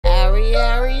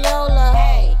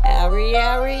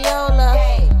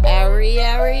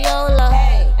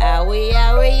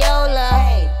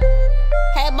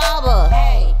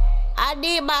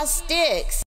my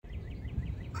sticks.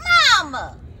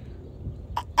 Mama!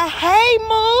 Hey,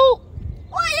 Moo.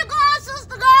 Where you going,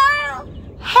 sister girl?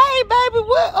 Hey, baby,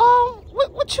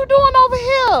 what you doing over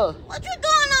here? What you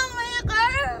doing over here,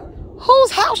 girl?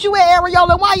 Whose house you at,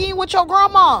 Areola? Why you ain't with your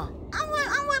grandma? I'm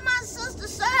with my sister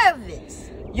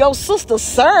Cervix. Your sister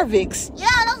Cervix? Yeah,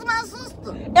 that's my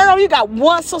sister. Areola, you got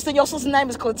one sister, and your sister's name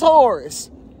is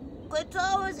Clitoris.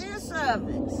 Clitoris and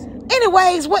Cervix.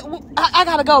 Anyways, I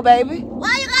gotta go, baby.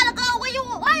 Why you gotta go?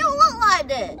 Why you look like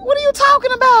that? What are you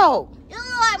talking about? You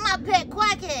look like my pet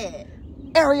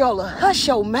Crackhead. Areola, hush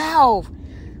your mouth.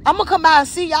 I'm gonna come by and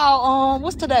see y'all.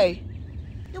 What's today?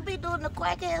 You be doing the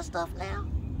Crackhead stuff now?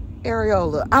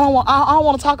 Areola, I don't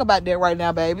want to talk about that right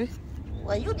now, baby.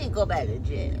 Well, you need to go back to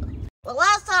jail. Well,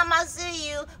 last time I see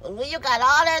you was when you got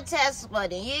all that tax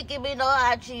money. You didn't give me no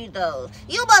hot Cheetos.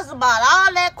 You must have bought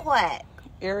all that quack.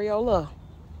 Areola,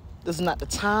 this is not the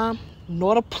time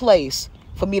nor the place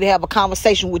for me to have a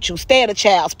conversation with you. Stay at a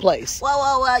child's place.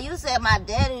 Well, you said my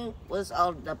daddy was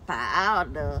on the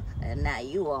powder, and now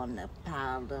you on the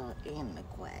powder in the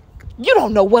quack. You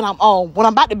don't know what I'm on. What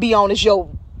I'm about to be on is your...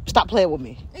 Stop playing with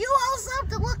me. You want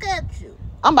something? Look at you.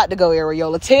 I'm about to go,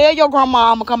 Areola. Tell your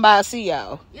grandma I'm going to come by and see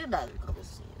y'all. You're not going to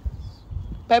see us.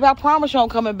 Baby, I promise you I'm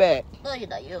coming back. No, you're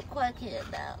not. You're a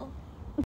quackhead now.